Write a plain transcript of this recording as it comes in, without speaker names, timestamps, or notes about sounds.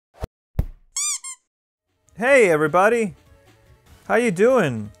Hey everybody, how you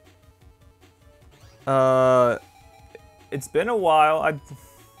doing? It's been a while.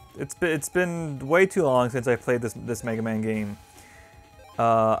 It's been way too long since I played this Mega Man game.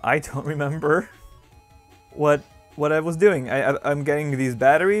 I don't remember what I was doing. I'm getting these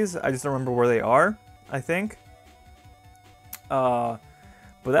batteries. I just don't remember where they are. I think. But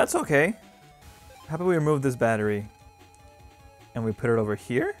that's okay. How about we remove this battery and we put it over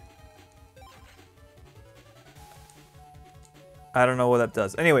here? I don't know what that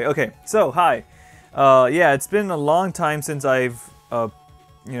does. Anyway, okay. So, hi. Yeah, it's been a long time since I've,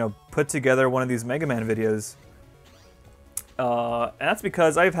 put together one of these Mega Man videos. And that's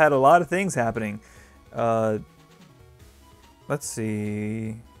because I've had a lot of things happening. Let's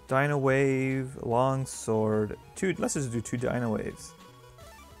see. Dino Wave, Long Sword. Let's just do 2 Dino Waves.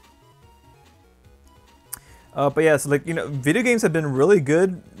 But yeah, so video games have been really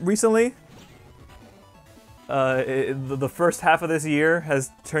good recently. The first half of this year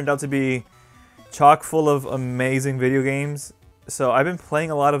has turned out to be chock full of amazing video games. So I've been playing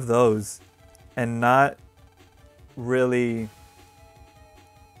a lot of those and not really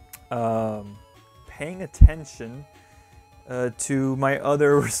paying attention to my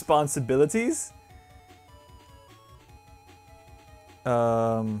other responsibilities.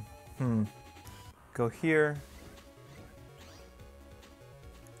 Go here.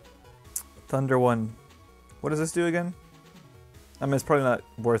 Thunder one. What does this do again? I mean, it's probably not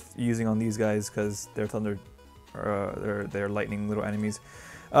worth using on these guys because they're thunder, they're lightning little enemies.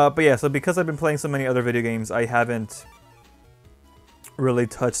 But yeah, so because I've been playing so many other video games, I haven't really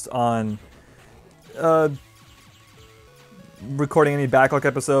touched on recording any backlog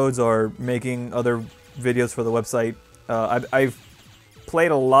episodes or making other videos for the website. I've played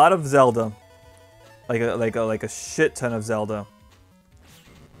a lot of Zelda, like a shit ton of Zelda.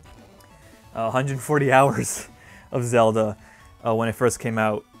 140 hours of Zelda when it first came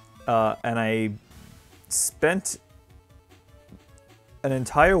out, and I spent an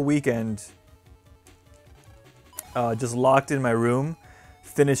entire weekend just locked in my room,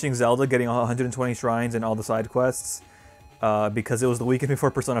 finishing Zelda, getting 120 shrines and all the side quests, because it was the weekend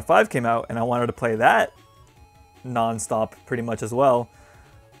before Persona 5 came out, and I wanted to play that non-stop pretty much as well.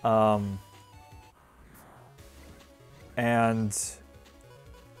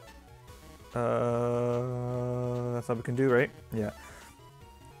 That's what we can do, right? Yeah.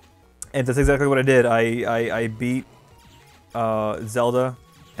 And that's exactly what I did. I beat Zelda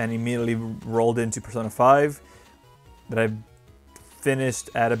and immediately rolled into Persona 5. That I finished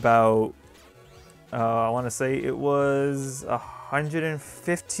at about, I want to say it was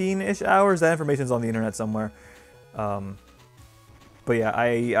 115-ish hours. That information's on the internet somewhere. But yeah,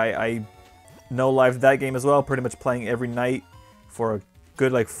 I no-lived that game as well, pretty much playing every night for a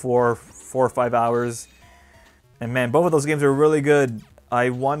good like 4 or 5 hours. And man, both of those games are really good. I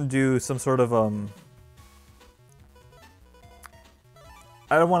want to do some sort of I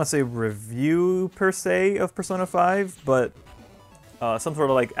don't want to say review per se of Persona 5, but some sort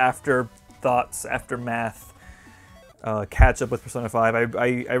of like afterthoughts, aftermath catch up with Persona 5.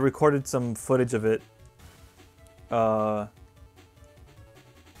 I recorded some footage of it to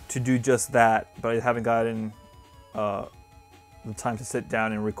do just that, but I haven't gotten the time to sit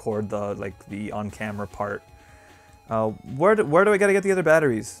down and record the on-camera part. Where do I gotta get the other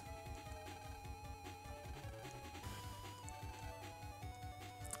batteries?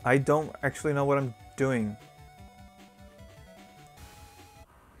 I don't actually know what I'm doing.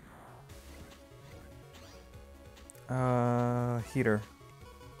 Heater.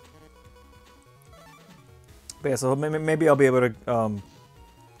 But yeah, so maybe I'll be able to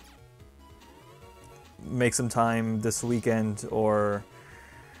make some time this weekend or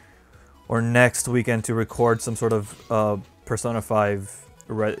next weekend to record some sort of Persona 5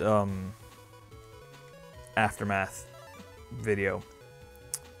 aftermath video.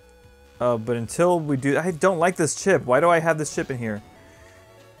 But until we do, I don't like this chip. Why do I have this chip in here?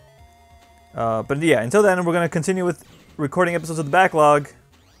 But yeah, until then, we're going to continue with recording episodes of the backlog.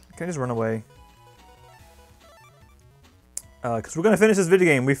 Can I just run away? Because we're going to finish this video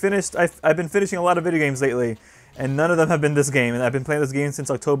game. I've been finishing a lot of video games lately, and none of them have been this game. And I've been playing this game since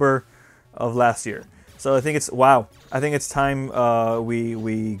October of last year. So I think it's, wow. I think it's time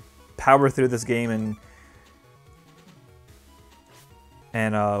we power through this game and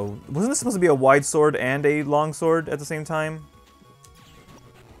wasn't this supposed to be a wide sword and a long sword at the same time?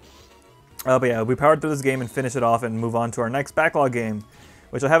 But yeah, we powered through this game and finish it off and move on to our next backlog game,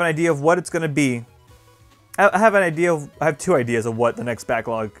 which I have an idea of what it's going to be. I have an idea of, I have 2 ideas of what the next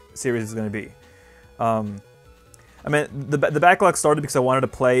backlog series is going to be. I mean, the backlog started because I wanted to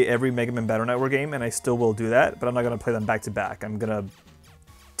play every Mega Man Battle Network game, and I still will do that, but I'm not going to play them back to back. I'm going to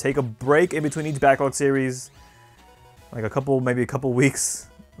take a break in between each backlog series, like maybe a couple weeks,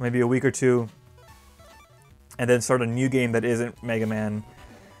 maybe a week or two, and then start a new game that isn't Mega Man.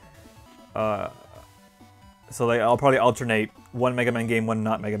 So like I'll probably alternate one Mega Man game, one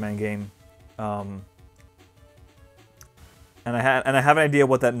not Mega Man game. And I have an idea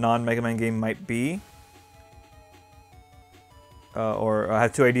what that non-Mega Man game might be. Or I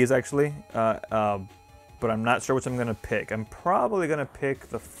have two ideas actually, but I'm not sure which I'm gonna pick. I'm probably gonna pick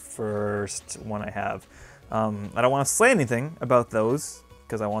the first one I have. I don't want to say anything about those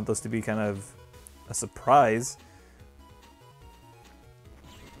because I want those to be kind of a surprise.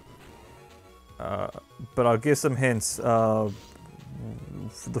 But I'll give some hints. The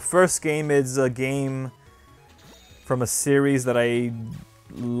first game is a game from a series that I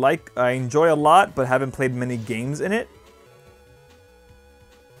enjoy a lot, but haven't played many games in it.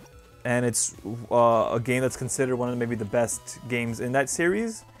 And it's a game that's considered one of maybe the best games in that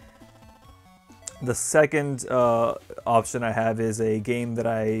series. The second option I have is a game that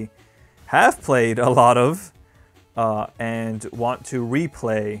I have played a lot of and want to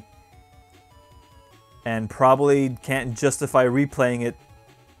replay, and probably can't justify replaying it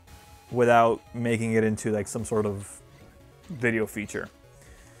without making it into like some sort of video feature.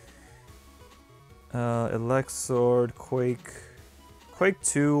 Elexord, Quake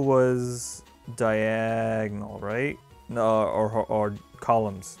 2 was diagonal, right? No, or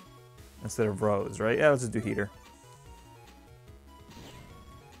columns instead of rows, right? Yeah, let's just do heater.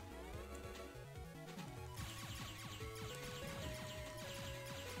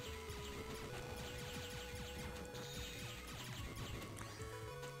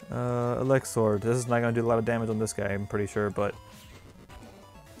 Elexord. This is not going to do a lot of damage on this guy, I'm pretty sure, but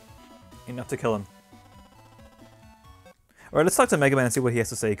enough to kill him. Alright, let's talk to Mega Man and see what he has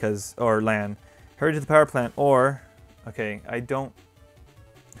to say, or Lan. Hurry to the power plant, or... Okay, I don't...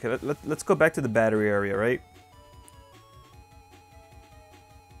 Okay, let's go back to the battery area, right?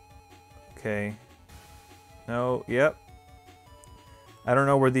 Okay. No, yep. I don't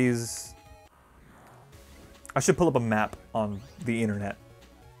know where these... I should pull up a map on the internet,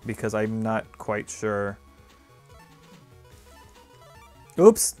 because I'm not quite sure.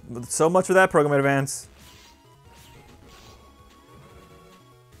 Oops! So much for that program advance.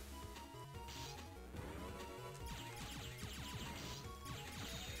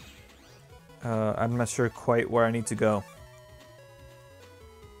 I'm not sure quite where I need to go.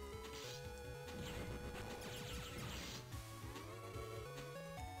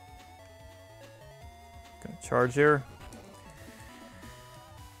 Gonna charge here.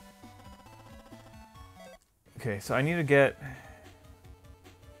 Okay, so I need to get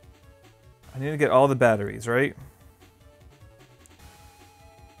all the batteries, right?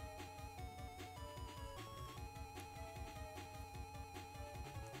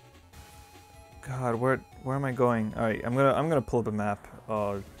 God, where am I going? All right, I'm gonna pull up a map.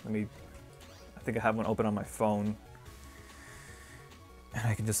 I think I have one open on my phone, and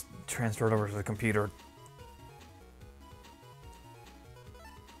I can just transfer it over to the computer.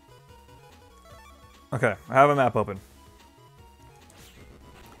 Okay, I have a map open.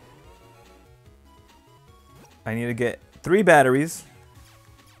 I need to get 3 batteries.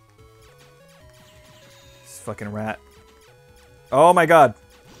 This fucking rat. Oh my god.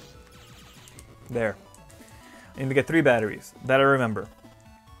 There. I need to get 3 batteries. That I remember.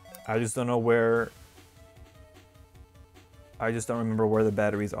 I just don't know where... I just don't remember where the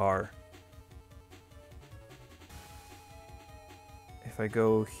batteries are. If I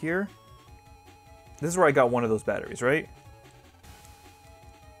go here... This is where I got one of those batteries, right?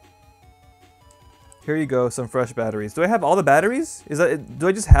 Here you go, some fresh batteries. Do I have all the batteries? Do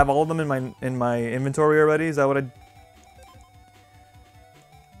I just have all of them in my inventory already? Is that what I...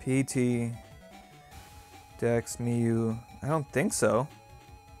 PT... Dex, Miu... I don't think so.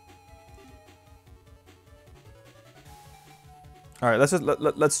 Alright,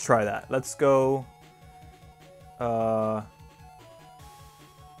 let's try that. Let's go...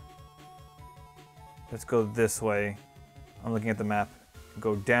 Let's go this way. I'm looking at the map.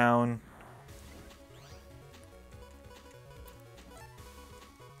 Go down.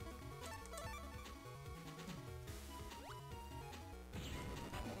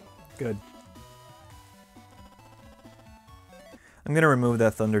 Good. I'm gonna remove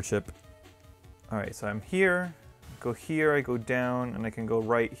that thunder chip. Alright, so I'm here. Go here, I go down, and I can go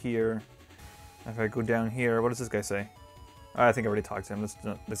right here. If I go down here, what does this guy say? I think I already talked to him.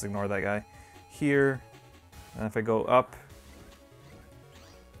 Let's ignore that guy. Here, and if I go up,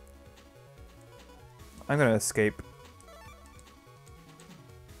 I'm gonna escape.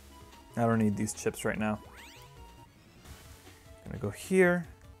 I don't need these chips right now. Gonna go here,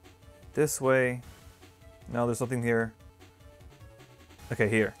 this way. No, there's something here. Okay,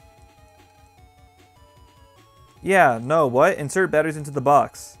 here. Yeah, no, what? Insert batteries into the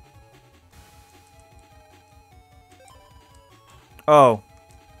box. Oh.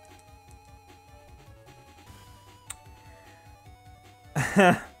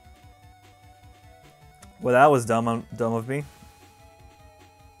 Well, that was dumb of me.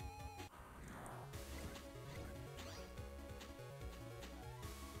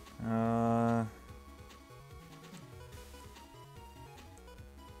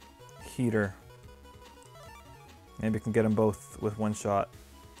 Heater. Maybe I can get them both with one shot.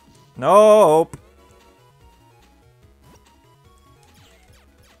 Nope.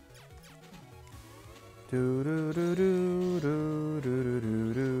 Do do do do do do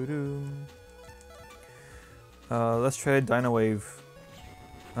do do do. Let's try Dino Wave.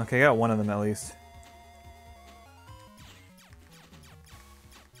 Okay, I got one of them at least.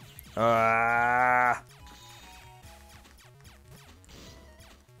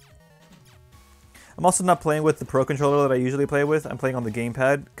 I'm also not playing with the Pro Controller that I usually play with. I'm playing on the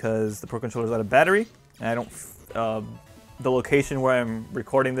gamepad because the Pro Controller is out of battery, and I don't. The location where I'm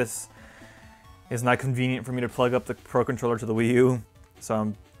recording this is not convenient for me to plug up the Pro Controller to the Wii U, so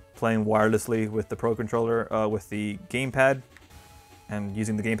I'm playing wirelessly with the Pro Controller with the gamepad, and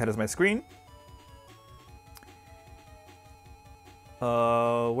using the gamepad as my screen.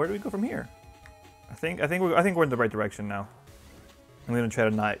 Where do we go from here? I think we're in the right direction now. I'm gonna try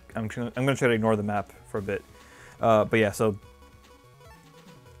to not. I'm gonna try to ignore the map for a bit. But yeah, so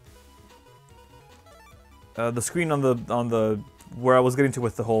the screen on the where I was getting to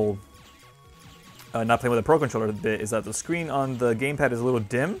with the whole not playing with a Pro Controller a bit is that the screen on the gamepad is a little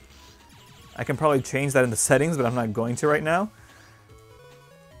dim. I can probably change that in the settings, but I'm not going to right now.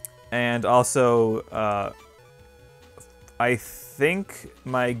 And also, I think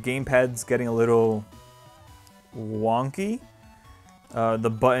my gamepad's getting a little wonky. The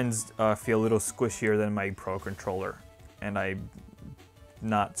buttons feel a little squishier than my Pro Controller, and I'm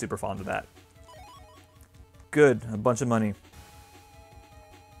not super fond of that. Good, a bunch of money.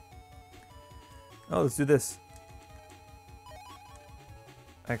 Oh, let's do this.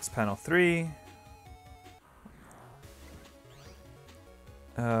 X panel 3.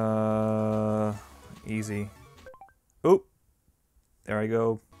 Easy. Oop. There I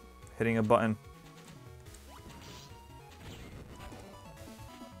go, hitting a button.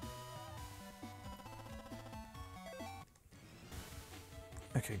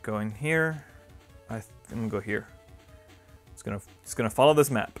 Okay, go in here. I'm gonna go here. It's gonna follow this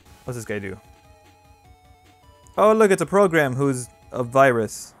map. What's this guy do? Oh, look, it's a program who's a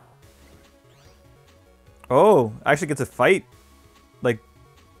virus. Oh, I actually get to fight, like,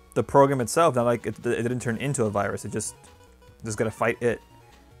 the program itself. Not like it didn't turn into a virus. It just gotta fight it.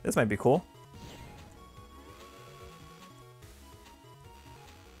 This might be cool.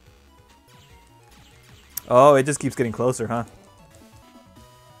 Oh, it just keeps getting closer, huh?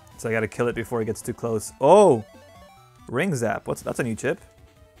 So I gotta kill it before it gets too close. Oh! Ring Zap. That's a new chip.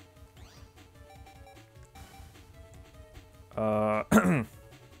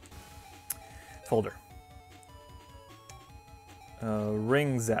 Folder.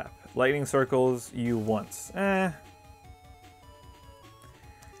 Ring Zap. Lightning circles you once. That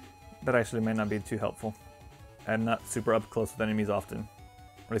actually might not be too helpful. I'm not super up close with enemies often.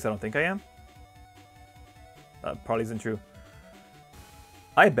 At least I don't think I am. That probably isn't true.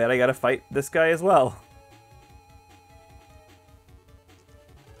 I bet I gotta fight this guy as well.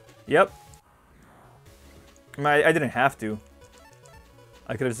 Yep. I didn't have to.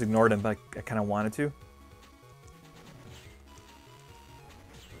 I could have just ignored him, but I kind of wanted to.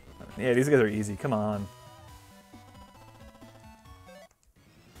 Yeah, these guys are easy. Come on.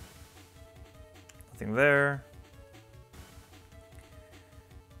 Nothing there.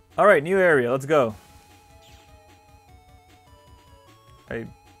 Alright, new area. Let's go.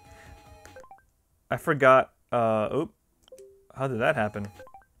 I forgot. Oop. How did that happen?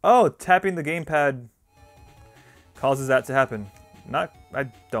 Oh, tapping the gamepad causes that to happen. I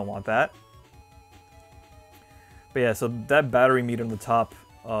don't want that. But yeah, so that battery meter on the top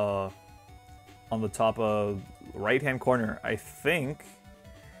right-hand corner, I think,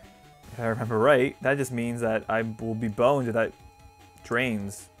 if I remember right, that just means that I will be boned if that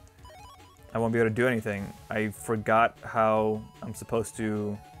drains. I won't be able to do anything. I forgot how I'm supposed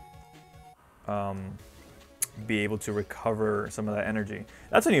to be able to recover some of that energy.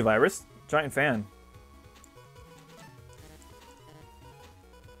 That's a new virus. Giant fan.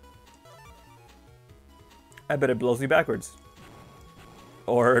 I bet it blows me backwards.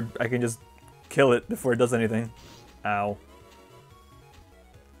 Or I can just kill it before it does anything. Ow.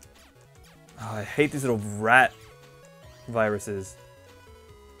 Oh, I hate these little rat viruses.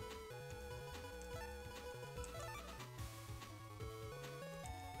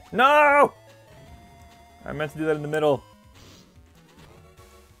 No! I meant to do that in the middle.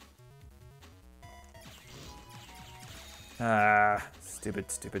 Ah,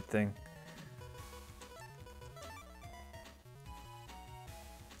 stupid, stupid thing.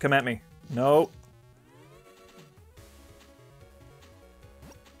 Come at me. No.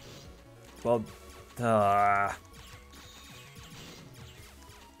 Well,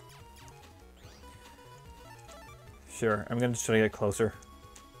 sure, I'm gonna try to get closer.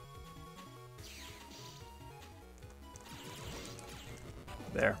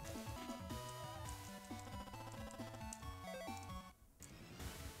 There.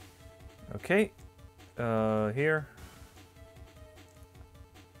 Okay. Here.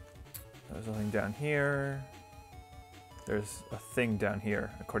 There's nothing down here. There's a thing down here,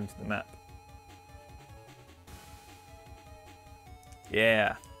 according to the map.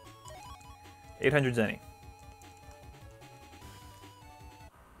 Yeah. 800 zenny.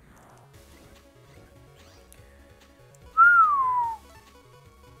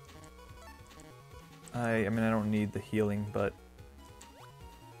 I mean, I don't need the healing, but...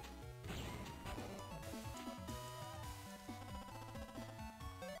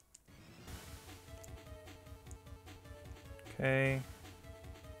 Okay.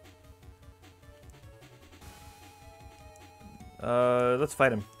 Let's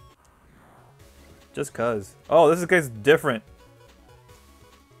fight him. Just cuz. Oh, this guy's different.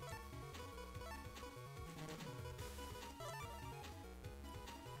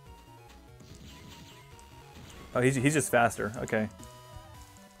 Oh, he's just faster. Okay.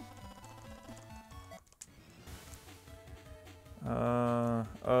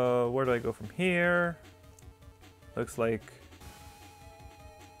 Where do I go from here? Looks like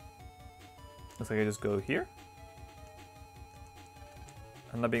I just go here.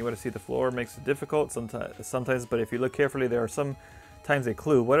 I'm not being able to see the floor makes it difficult sometimes, but if you look carefully, there are sometimes a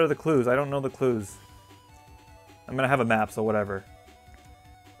clue. What are the clues? I don't know the clues. I'm gonna have a map, so whatever.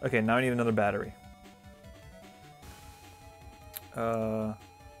 Okay, now I need another battery. I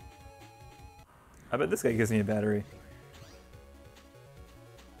bet this guy gives me a battery.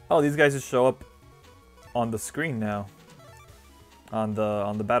 Oh, these guys just show up on the screen now. On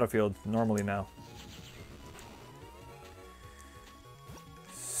the battlefield normally now.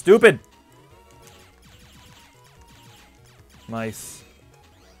 Stupid! Nice.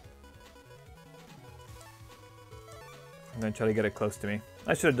 I'm gonna try to get it close to me.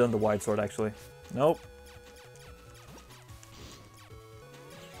 I should have done the wide sword actually. Nope.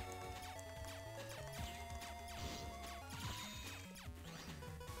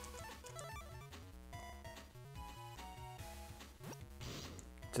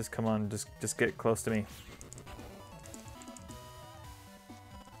 Just come on, just get close to me.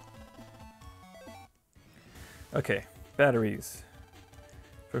 Okay, batteries.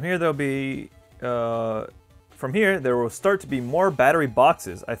 From here there'll be from here there will start to be more battery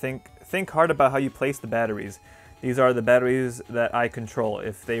boxes. Think hard about how you place the batteries. These are the batteries that I control.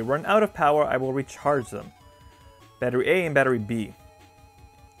 If they run out of power, I will recharge them. Battery A and battery B.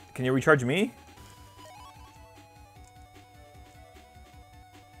 Can you recharge me?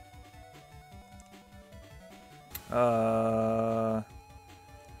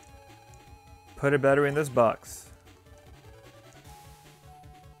 Put a battery in this box.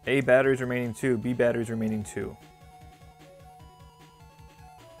 A batteries remaining 2, B batteries remaining 2.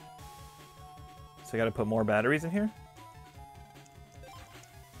 So I gotta put more batteries in here?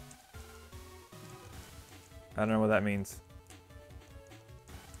 I don't know what that means.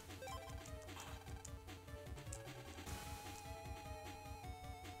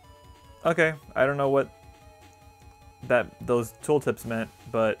 Okay, I don't know what those tooltips meant,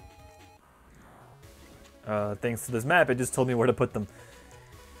 but thanks to this map, it just told me where to put them.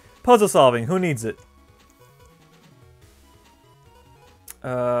 Puzzle solving, who needs it?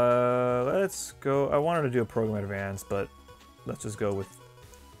 Let's go. I wanted to do a program advance, but let's just go with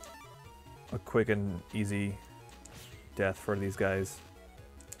a quick and easy death for these guys.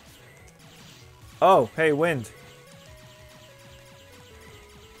 Oh, hey, wind.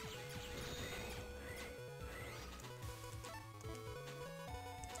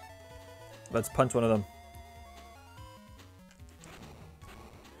 Let's punch one of them.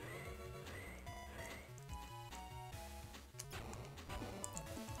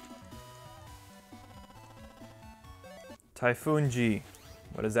 Typhoon G.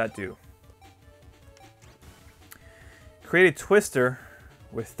 What does that do? Create a twister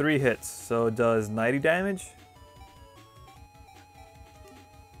with 3 hits, so it does 90 damage.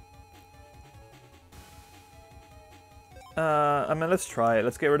 I mean, let's try it.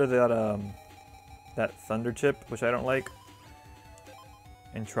 Let's get rid of that that thunder chip, which I don't like,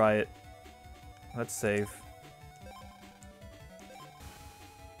 and try it. Let's save.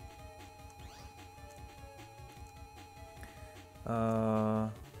 Go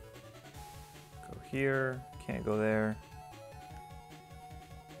here. Can't go there.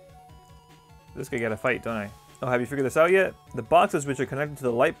 This guy got a fight, don't I? Oh, have you figured this out yet? The boxes which are connected to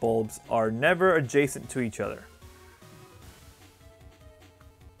the light bulbs are never adjacent to each other.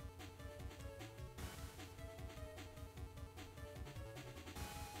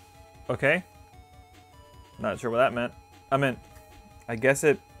 Okay. Not sure what that meant. I guess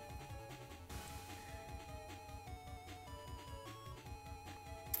it...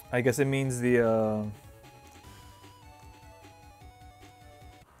 I guess it means the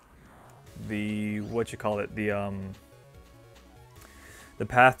what you call it, the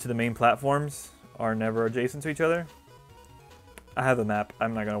path to the main platforms are never adjacent to each other. I have the map.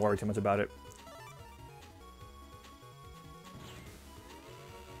 I'm not gonna worry too much about it.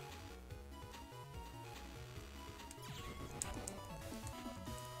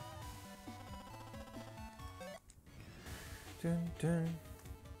 Dun, dun.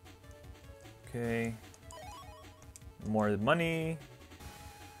 Okay. More money.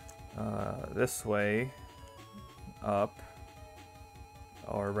 This way. Up.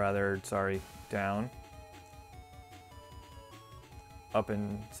 Or rather, sorry, down. Up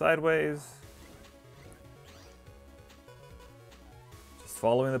and sideways. Just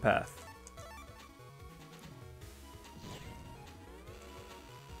following the path.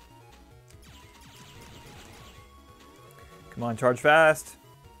 Come on, charge fast.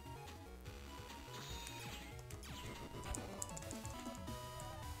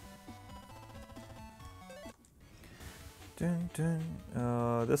 Dun,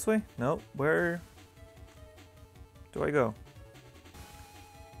 dun. This way? Nope. Where do I go?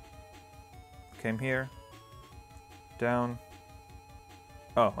 Came here. Down.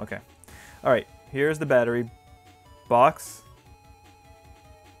 Oh, okay. Alright, here's the battery box.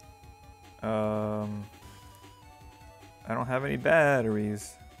 I don't have any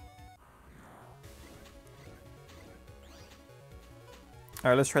batteries.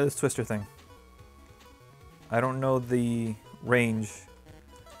 Alright, let's try this twister thing. I don't know the range,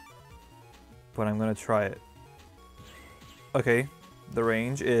 but I'm gonna try it. Okay, the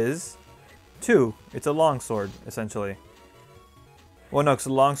range is 2. It's a longsword, essentially. Well, no, because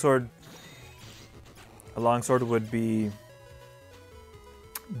a longsword would be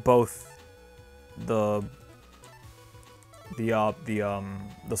both the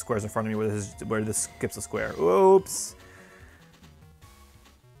squares in front of me where this skips a square. Oops.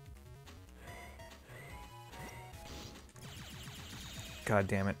 God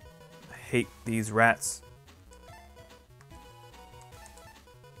damn it. I hate these rats.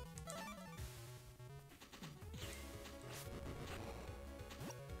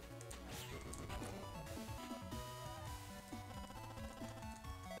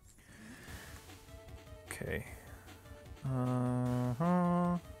 Okay.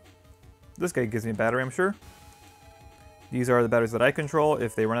 This guy gives me a battery, I'm sure. These are the batteries that I control.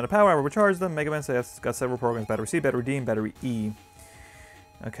 If they run out of power, I will recharge them. Mega Man says got several programs: battery C, battery D, and battery E.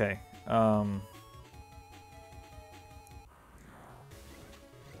 Okay. I'm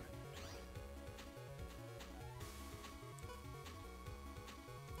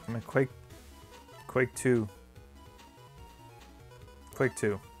a Quake 2. Quake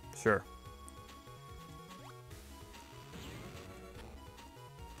 2, sure.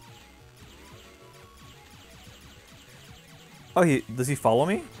 Oh, does he follow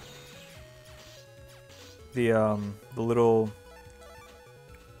me? The little...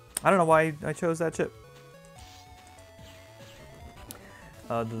 I don't know why I chose that chip.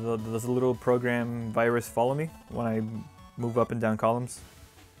 Does the little program virus follow me when I move up and down columns?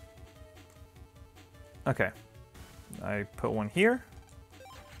 Okay. I put one here.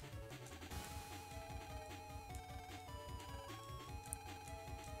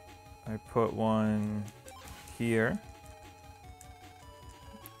 I put one here.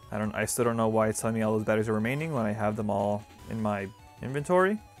 I still don't know why it's telling me all those batteries are remaining when I have them all in my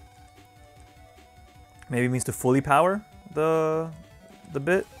inventory. Maybe it means to fully power the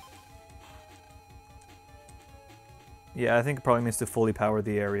bit. Yeah, I think it probably means to fully power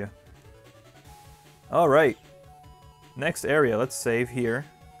the area. Alright. Next area, let's save here.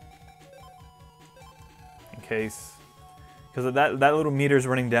 In case. Because that little meter's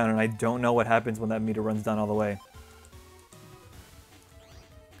running down and I don't know what happens when that meter runs down all the way.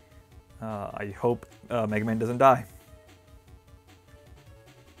 I hope Mega Man doesn't die.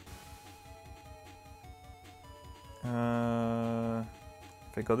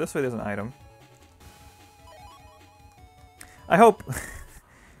 If I go this way, there's an item. I hope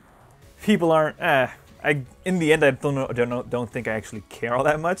people aren't. In the end, I don't think I actually care all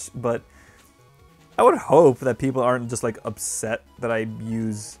that much, but I would hope that people aren't just like upset that I'm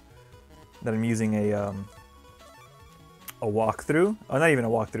using a walkthrough. Oh, not even a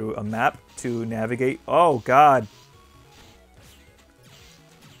walkthrough, a map to navigate. Oh God.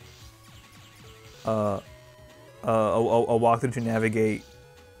 A walkthrough to navigate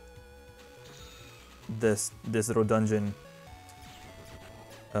this little dungeon.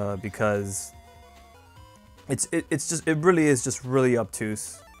 Because it really is just really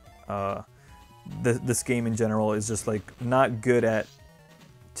obtuse. This game in general is just like not good at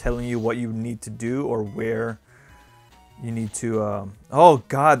telling you what you need to do or where you need to. Oh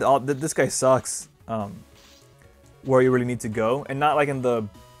God, this guy sucks. Where you really need to go, and not like in the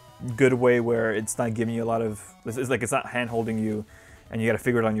good way where it's not giving you a lot of. It's like it's not hand holding you, and you got to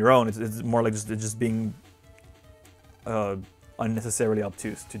figure it on your own. It's more like just being unnecessarily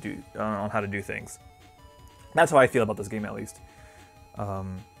obtuse to do on how to do things. That's how I feel about this game, at least.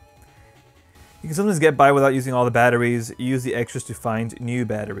 You can sometimes get by without using all the batteries. Use the extras to find new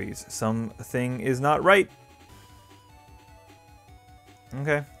batteries. Something is not right.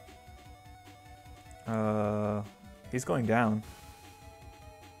 Okay. He's going down.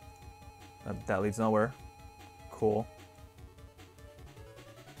 That leads nowhere. Cool.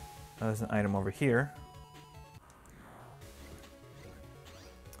 There's an item over here.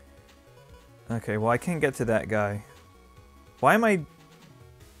 Okay, well I can't get to that guy. Why am I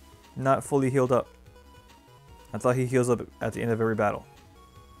not fully healed up? I thought he heals up at the end of every battle.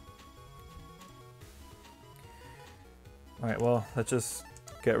 Alright, well, let's just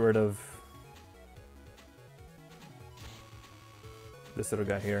get rid of this little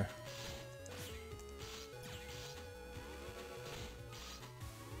guy here.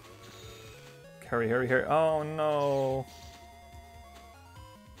 Hurry, hurry, hurry. Oh no.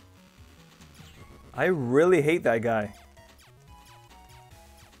 I really hate that guy.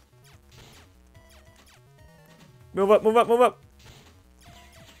 Move up, move up, move up.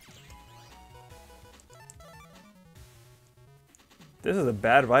 This is a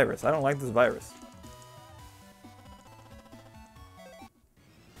bad virus. I don't like this virus.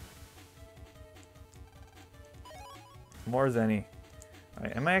 More Zenny.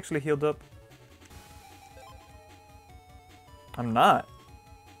 Alright, am I actually healed up? I'm not.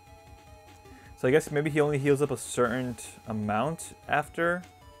 So I guess maybe he only heals up a certain amount after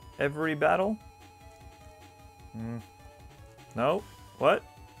every battle? No? What?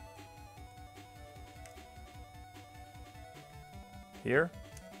 Here?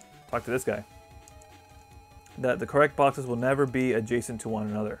 Talk to this guy. That the correct boxes will never be adjacent to one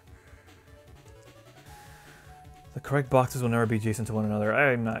another. The correct boxes will never be adjacent to one another.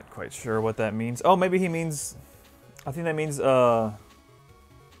 I'm not quite sure what that means. Oh, maybe he means... I think that means, the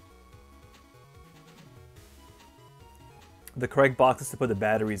correct boxes to put the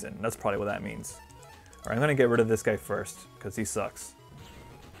batteries in. That's probably what that means. Alright, I'm gonna get rid of this guy first, because he sucks.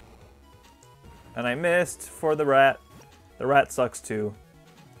 And I missed for the rat. The rat sucks too.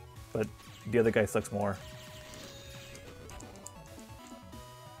 But the other guy sucks more.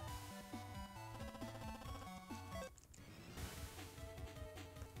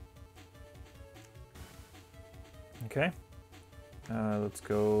 Okay. Let's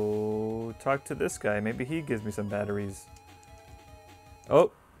go talk to this guy. Maybe he gives me some batteries.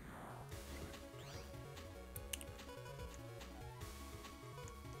 Oh!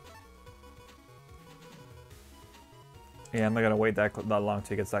 Yeah, I'm not gonna wait that long till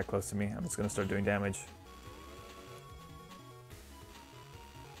he gets that close to me. I'm just gonna start doing damage.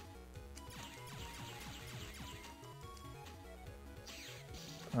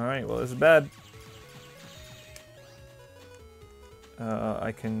 Alright, well, this is bad.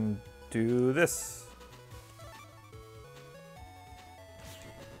 I can do this.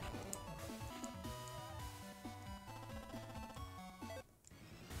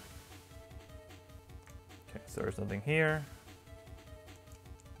 Okay, so there's nothing here.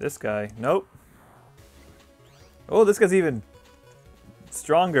 This guy, nope. Oh, this guy's even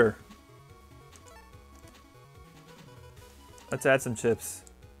stronger. Let's add some chips.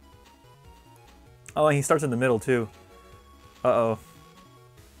 Oh, and he starts in the middle too. Uh-oh.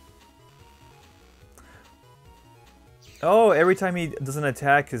 Oh, every time he does an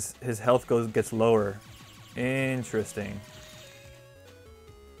attack, his health gets lower. Interesting.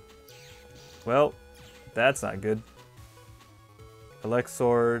 Well, that's not good. Elect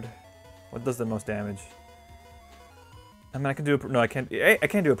Sword. What does the most damage? I mean, I can do a... No, I can't... I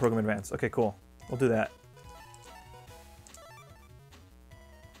can't do a program advance. Okay, cool. We'll do that.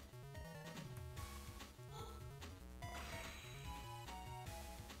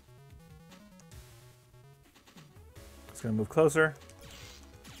 It's gonna move closer.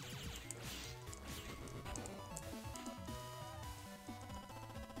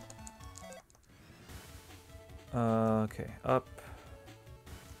 Okay, up.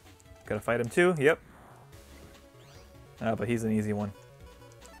 Gotta fight him too, yep. But he's an easy one.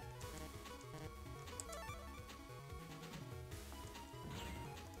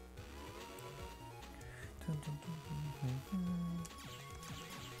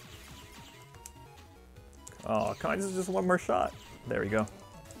 Oh, come on, this is just one more shot. There we go.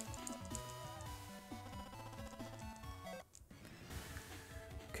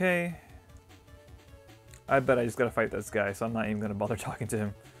 Okay. I bet I just gotta fight this guy, so I'm not even gonna bother talking to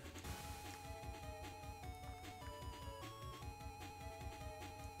him.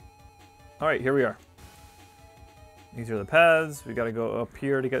 Alright, here we are. These are the paths. We gotta go up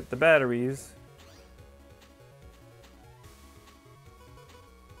here to get the batteries.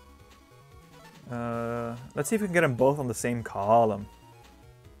 Let's see if we can get them both on the same column.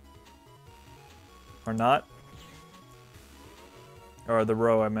 Or not. Or the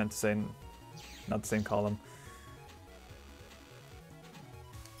row, I meant to say, not the same column.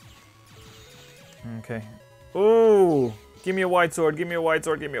 Okay. Ooh! Give me a wide sword, give me a wide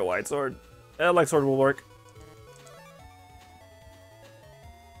sword, give me a wide sword. Light sword will work.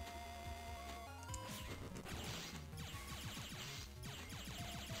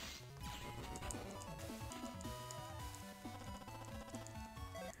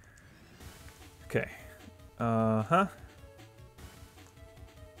 Okay.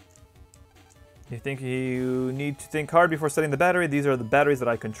 You think you need to think hard before setting the battery. These are the batteries that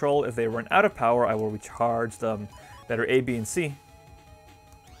I control. If they run out of power, I will recharge them. Battery A, B, and C.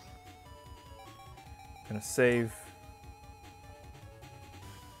 Gonna save.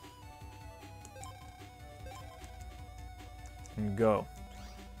 And go.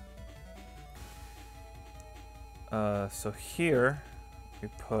 So here we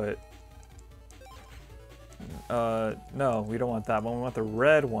put. No, we don't want that one. We want the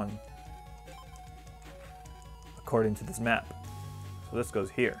red one. According to this map. So this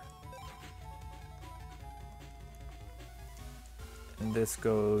goes here. And this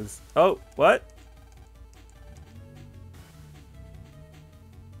goes... Oh, what?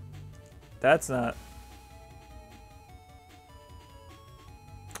 That's not...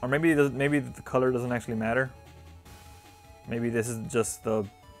 Or maybe the color doesn't actually matter. Maybe this is just the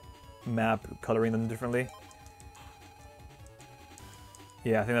map coloring them differently.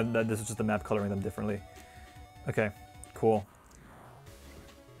 Yeah, I think that this is just the map coloring them differently. Okay, cool.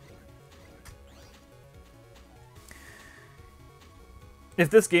 If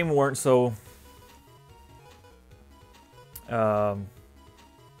this game weren't so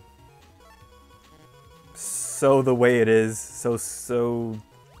the way it is, so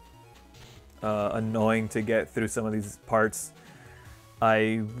annoying to get through some of these parts,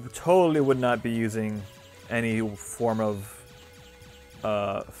 I totally would not be using any form of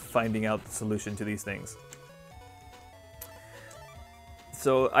finding out the solution to these things.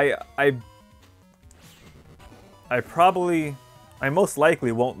 So I most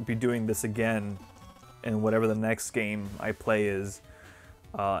likely won't be doing this again in whatever the next game I play is.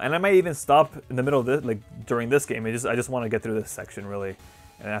 And I might even stop in the middle of this, like during this game. I just want to get through this section really.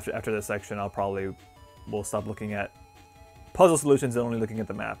 And after this section, we'll stop looking at puzzle solutions and only looking at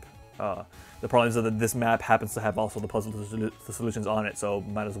the map. The problem is that this map happens to have also the solutions on it, so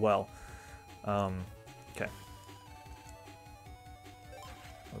might as well. Okay.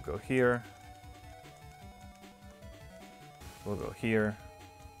 We'll go here. We'll go here.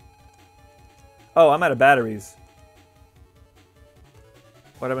 Oh, I'm out of batteries.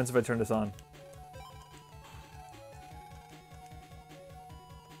 What happens if I turn this on?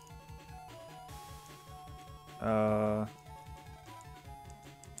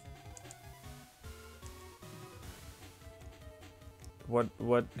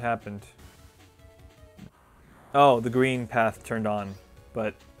 What happened? Oh, the green path turned on,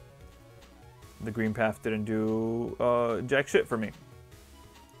 but the green path didn't do jack shit for me.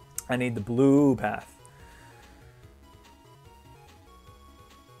 I need the blue path.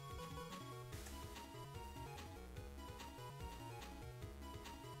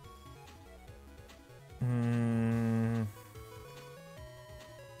 Can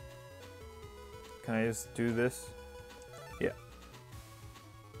I just do this? Yeah.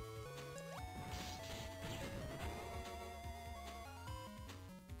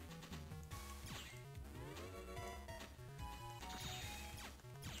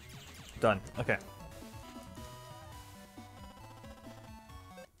 Done. Okay.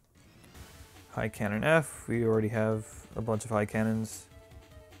 High cannon F. We already have a bunch of high cannons.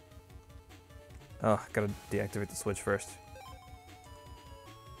 Oh, gotta deactivate the switch first.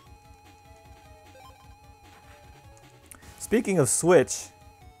 Speaking of Switch,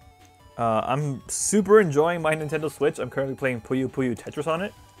 I'm super enjoying my Nintendo Switch. I'm currently playing Puyo Puyo Tetris on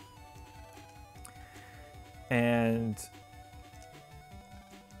it. And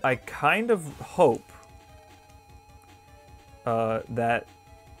I kind of hope that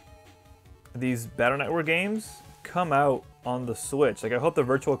these Battle Network games come out on the Switch. Like, I hope the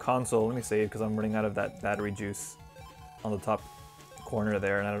Virtual Console, let me save because I'm running out of that battery juice on the top corner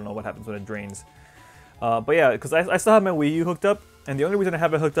there, and I don't know what happens when it drains. But yeah, because I still have my Wii U hooked up, and the only reason I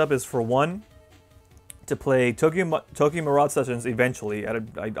have it hooked up is for one, to play Tokyo Mirage Sessions eventually.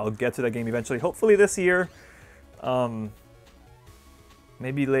 I'll get to that game eventually, hopefully this year.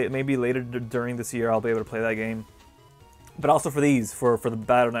 Maybe later during this year I'll be able to play that game. But also for these, for the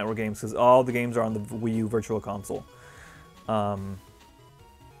Battle Network games, because all the games are on the Wii U Virtual Console. But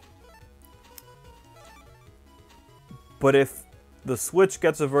if the Switch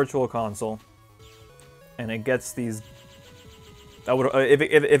gets a Virtual Console, and it gets these,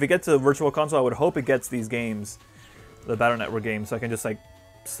 if it gets a Virtual Console, I would hope it gets these games, the Battle Network games, so I can just like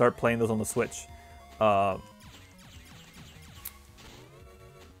start playing those on the Switch.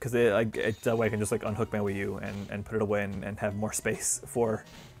 Because that way I can just like unhook my Wii U and put it away and have more space for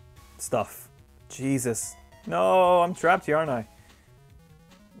stuff. Jesus. No, I'm trapped here, aren't I?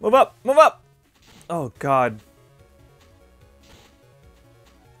 Move up! Move up! Oh, God.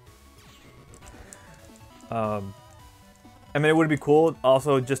 I mean, it would be cool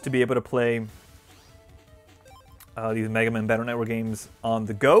also just to be able to play these Mega Man Battle Network games on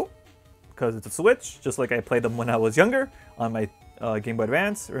the go, because it's a Switch, just like I played them when I was younger on my Game Boy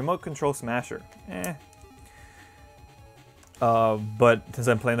Advance. Remote Control Smasher. But since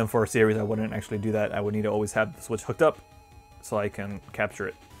I'm playing them for a series, I wouldn't actually do that. I would need to always have the Switch hooked up so I can capture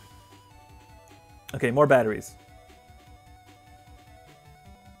it. Okay, more batteries.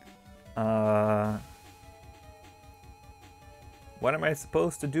 What am I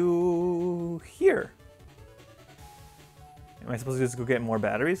supposed to do here? Am I supposed to just go get more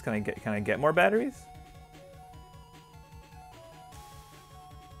batteries? Can I get more batteries?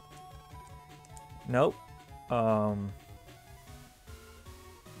 Nope. Oh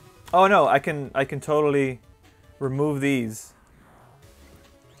no, I can totally remove these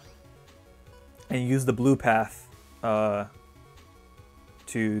and use the blue path to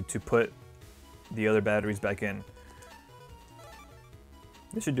put the other batteries back in.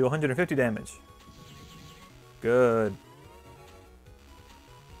 This should do 150 damage. Good.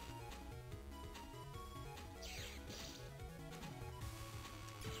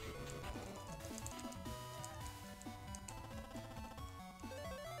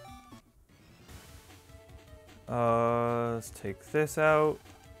 Let's take this out.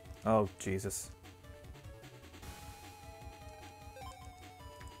 Oh, Jesus.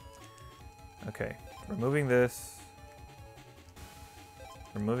 Okay, removing this.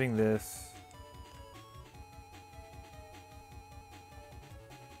 Removing this.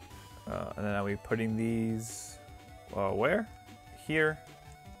 And then are we putting these where? Here.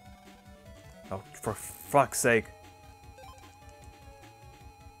 Oh, for fuck's sake.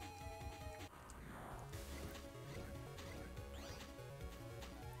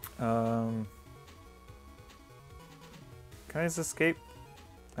 Can I just escape?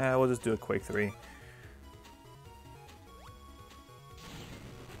 We'll just do a Quake 3.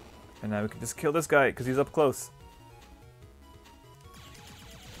 And now we can just kill this guy because he's up close.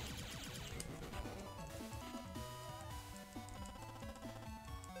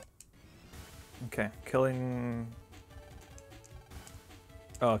 Okay, killing...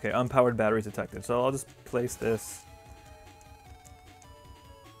 Oh, okay, unpowered batteries detected. So I'll just place this.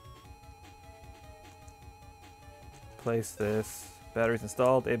 Place this. Batteries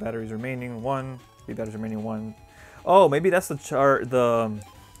installed. 8 batteries remaining. 1. 3 batteries remaining. 1. Oh, maybe that's the chart. Can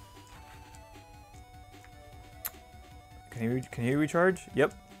you recharge?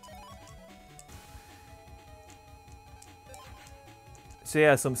 Yep. So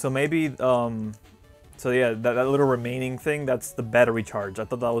yeah, so maybe so yeah, that little remaining thing, that's the battery charge. I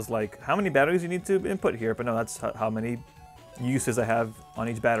thought that was like how many batteries you need to input here, but no, that's how many uses I have on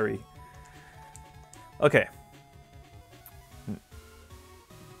each battery. Okay.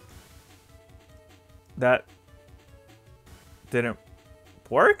 That didn't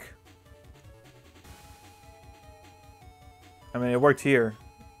work? I mean, it worked here.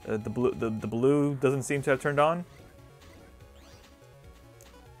 The blue doesn't seem to have turned on.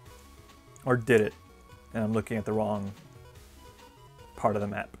 Or did it? And I'm looking at the wrong part of the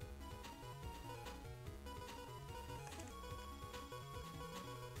map.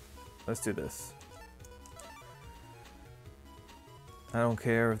 Let's do this. I don't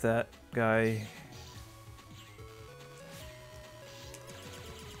care if that guy...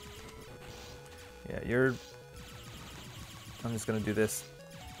 Yeah, you're... I'm just gonna do this.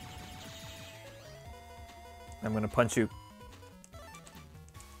 I'm gonna punch you.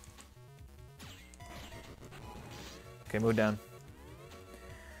 Okay, move down.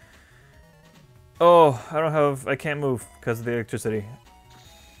 Oh, I can't move because of the electricity.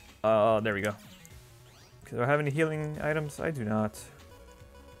 There we go. Do I have any healing items? I do not.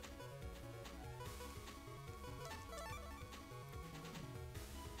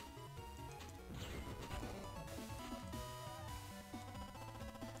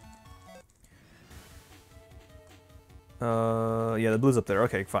 Yeah, the blue's up there.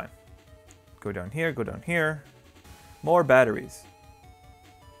 Okay, fine. Go down here, go down here. More batteries.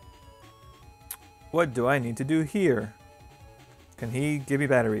 What do I need to do here? Can he give me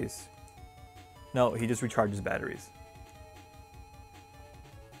batteries? No, he just recharges batteries.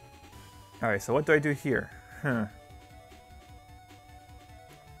 Alright, so what do I do here? Huh.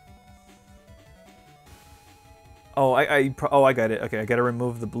 Oh, I got it. Okay, I gotta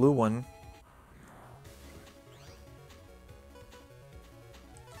remove the blue one.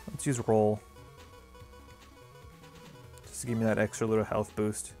 Let's use roll. Just to give me that extra little health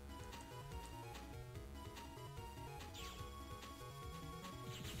boost.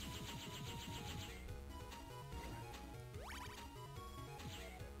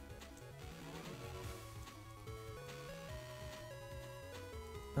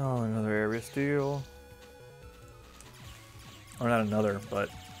 Oh, another area steal. Or not another, but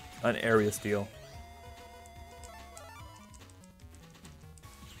an area steal.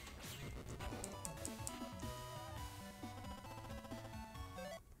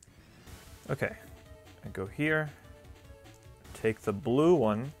 Okay, I go here, take the blue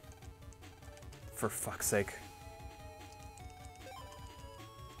one, for fuck's sake.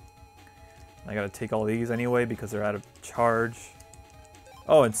 I gotta take all these anyway because they're out of charge.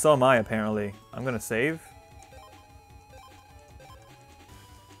 Oh, and so am I apparently. I'm gonna save.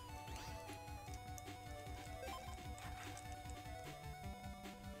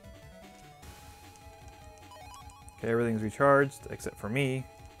 Okay, everything's recharged except for me.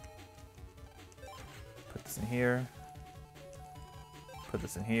 Put this in here. Put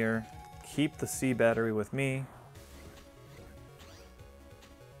this in here. Keep the C battery with me.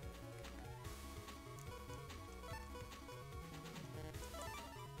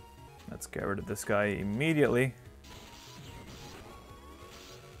 Let's get rid of this guy immediately.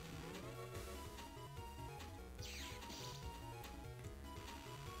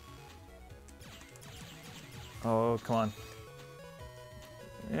 Oh, come on.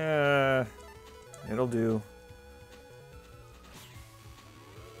 Yeah, it'll do.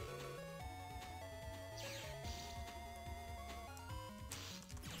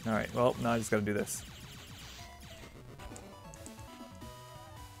 Alright, well, now I just gotta do this.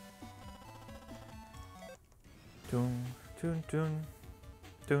 Dun, dun, dun,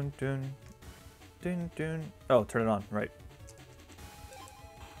 dun, dun, dun, dun. Oh, turn it on, right.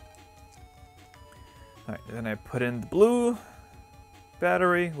 Alright, then I put in the blue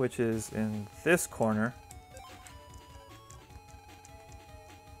battery, which is in this corner.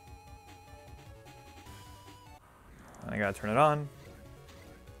 I gotta turn it on.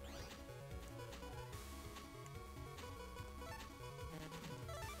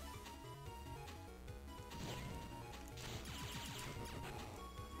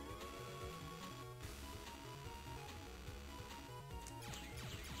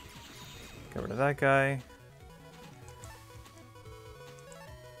 Get rid of that guy.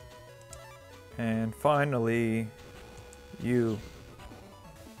 And finally, you.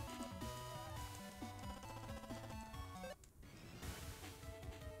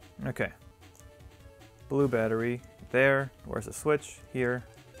 Okay. Blue battery there. Where's the switch? Here.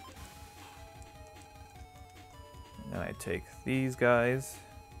 Then I take these guys,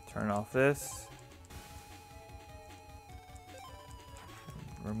 turn off this.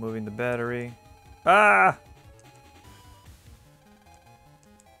 Removing the battery. Ah!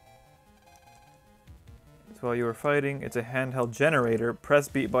 So while you were fighting, it's a handheld generator. Press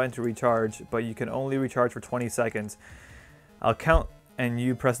B button to recharge, but you can only recharge for 20 seconds. I'll count and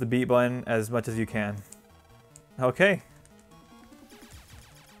you press the B button as much as you can. Okay.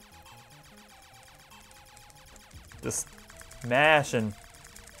 Just mashing.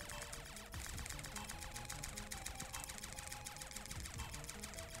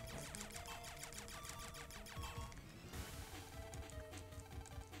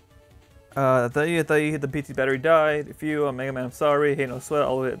 I thought you hit the PT battery died. If you, Mega Man, I'm sorry. Hey, no sweat.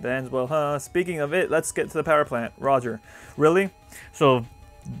 All of it ends well, huh? Speaking of it, let's get to the power plant. Roger. Really? So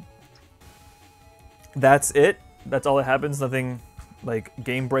that's it? That's all that happens? Nothing like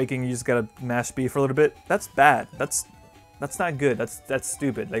game breaking? You just gotta mash B for a little bit? That's bad. That's not good. That's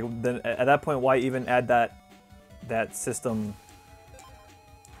stupid. Like then at that point, why even add that system,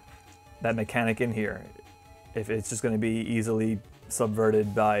 that mechanic in here, if it's just gonna be easily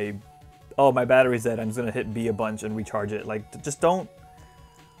subverted by, oh, my battery's dead, I'm just gonna hit B a bunch and recharge it. Like, just don't.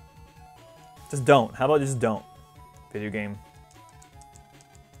 Just don't. How about just don't? Video game.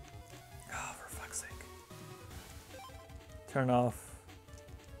 Oh, for fuck's sake. Turn off.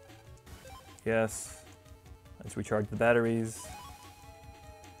 Yes. Let's recharge the batteries.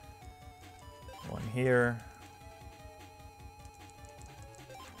 One here.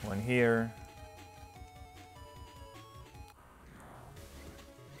 One here.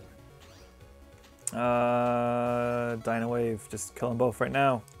 Dino Wave, just kill them both right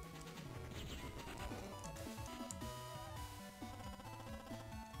now.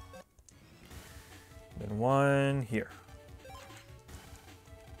 Then one here.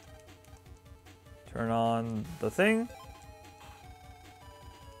 Turn on the thing.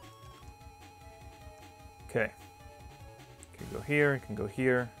 Okay. Can go here, can go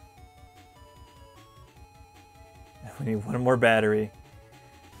here. We need one more battery.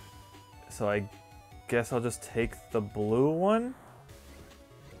 So I guess I'll just take the blue one.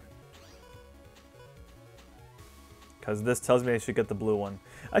 Because this tells me I should get the blue one.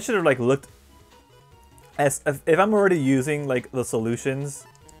 I should have like looked as if I'm already using like the solutions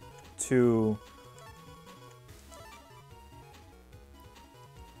to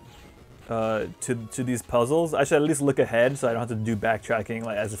these puzzles. I should at least look ahead so I don't have to do backtracking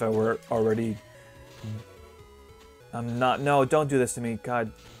like as if I were already. I'm not. No, don't do this to me,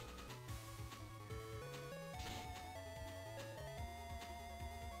 God.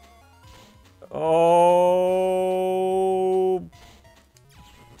 Oh,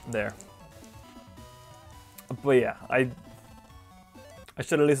 there. But yeah, I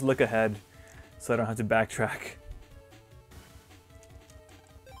should at least look ahead so I don't have to backtrack.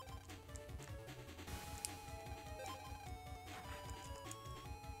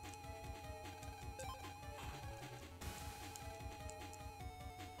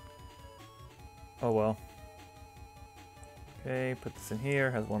 Oh well. Okay, put this in here,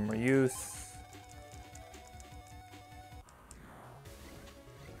 has one more use.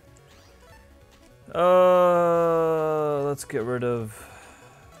 Let's get rid of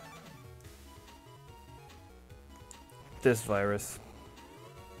this virus.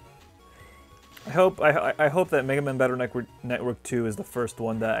 I hope that Mega Man Battle Network 2 is the first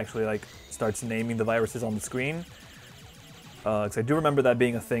one that actually like starts naming the viruses on the screen. Because I do remember that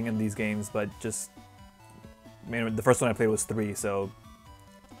being a thing in these games, but just, I mean, the first one I played was 3, so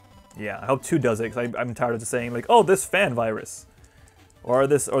yeah, I hope 2 does it, because I'm tired of just saying like, oh, this fan virus, or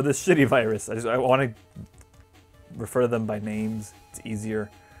this shitty virus. I want to refer to them by names. It's easier.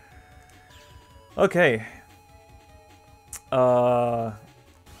 Okay. How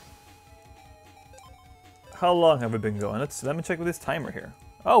long have we been going? Let me check with this timer here.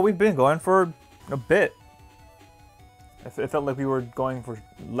 Oh, we've been going for a bit. It felt like we were going for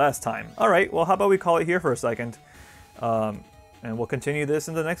less time. All right, well, how about we call it here for a second, and we'll continue this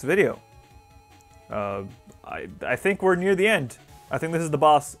in the next video. I think we're near the end. I think this is the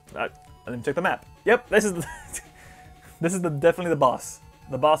boss. Let me check the map. Yep, this is definitely the boss.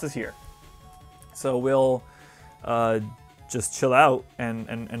 The boss is here. So we'll just chill out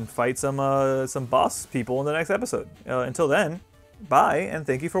and fight some boss people in the next episode. Until then, bye, and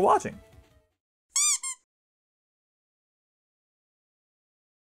thank you for watching.